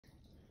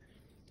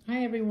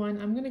Hi everyone,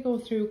 I'm going to go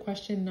through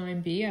question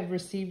 9b. I've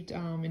received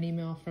an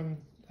email from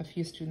a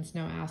few students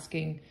now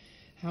asking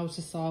how to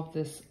solve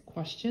this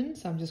question,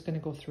 so I'm just going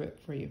to go through it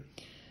for you.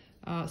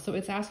 So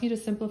it's asking you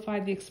to simplify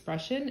the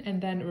expression and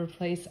then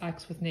replace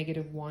x with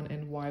 -1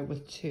 and y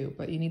with 2,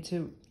 but you need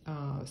to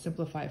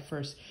simplify it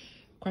first.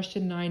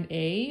 Question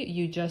 9a,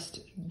 you just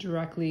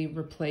directly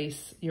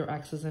replace your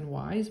x's and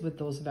y's with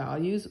those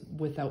values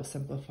without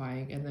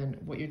simplifying, and then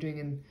what you're doing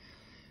in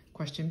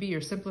Question B,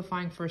 you're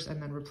simplifying first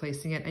and then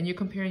replacing it, and you're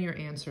comparing your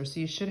answer. So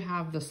you should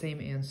have the same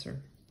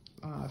answer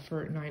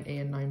for 9A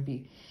and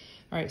 9B.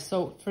 All right,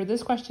 so for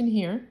this question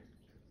here,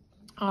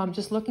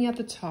 just looking at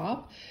the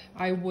top,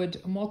 I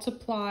would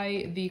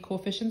multiply the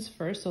coefficients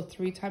first. So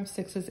 3 times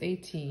 6 is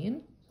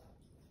 18.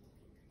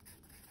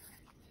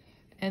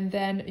 And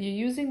then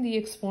you're using the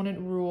exponent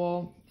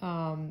rule,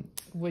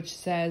 which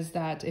says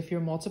that if you're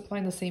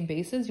multiplying the same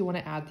bases, you want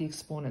to add the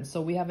exponents. So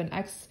we have an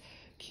x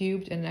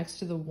cubed and x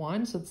to the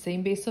 1, so the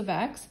same base of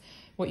x.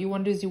 What you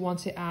want to do is you want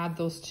to add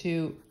those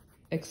two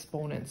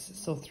exponents.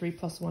 So 3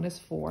 plus 1 is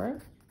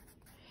 4.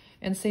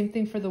 And same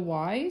thing for the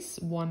y's,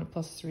 1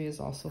 plus 3 is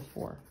also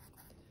 4.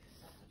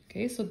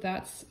 Okay, so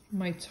that's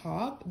my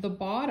top. The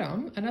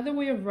bottom, another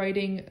way of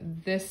writing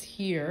this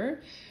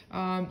here,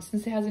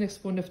 since it has an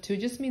exponent of 2,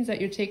 just means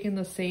that you're taking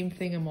the same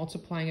thing and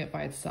multiplying it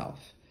by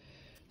itself.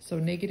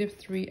 So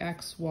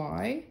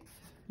 -3xy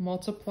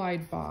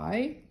multiplied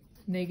by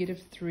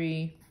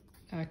 -3xy.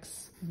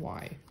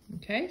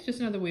 Okay, it's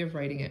just another way of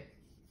writing it.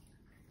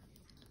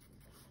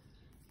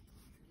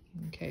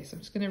 Okay, so I'm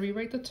just going to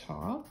rewrite the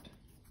top.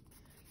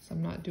 So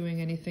I'm not doing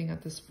anything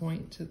at this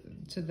point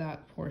to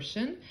that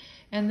portion.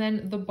 And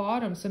then the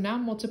bottom, so now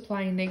I'm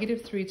multiplying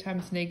 -3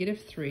 times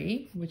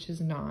 -3, which is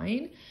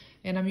 9.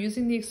 And I'm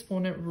using the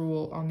exponent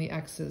rule on the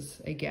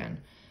x's again.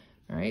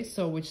 All right,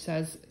 so which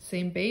says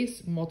same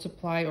base,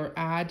 multiply or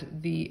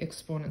add the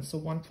exponents. So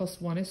 1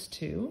 plus 1 is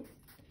 2.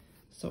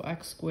 So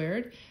x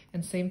squared,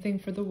 and same thing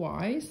for the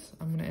y's.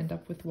 I'm going to end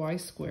up with y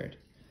squared.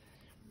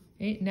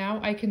 Okay, now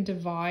I can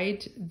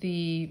divide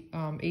the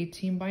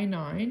 18 by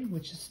 9,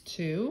 which is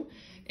 2,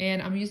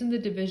 and I'm using the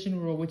division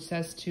rule, which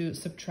says to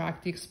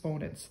subtract the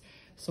exponents.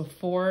 So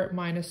 4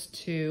 minus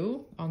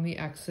 2 on the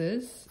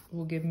x's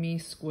will give me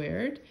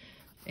squared,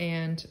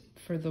 and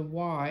for the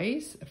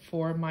y's,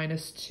 4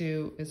 minus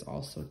 2 is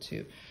also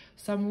 2.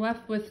 So I'm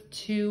left with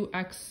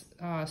 2x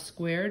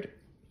squared,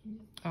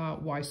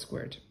 y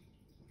squared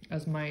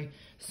as my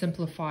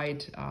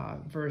simplified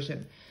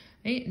version.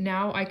 Okay,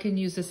 now I can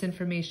use this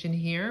information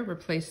here,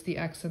 replace the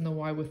x and the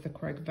y with the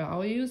correct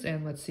values,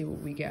 and let's see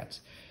what we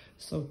get.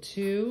 So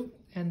 2,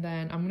 and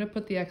then I'm going to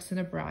put the x in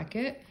a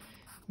bracket,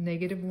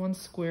 -1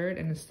 squared,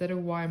 and instead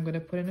of y, I'm going to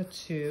put in a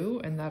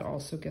 2, and that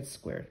also gets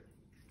squared.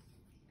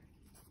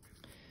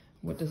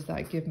 What does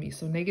that give me?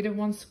 So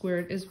 -1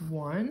 squared is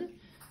 1,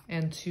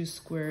 and 2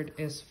 squared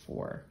is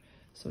 4.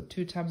 So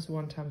 2 times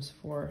 1 times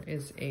 4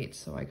 is 8.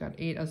 So I got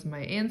 8 as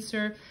my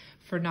answer.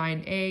 For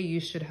 9A, you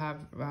should have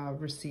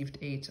received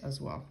 8 as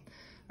well.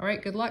 All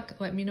right, good luck.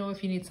 Let me know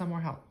if you need some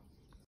more help.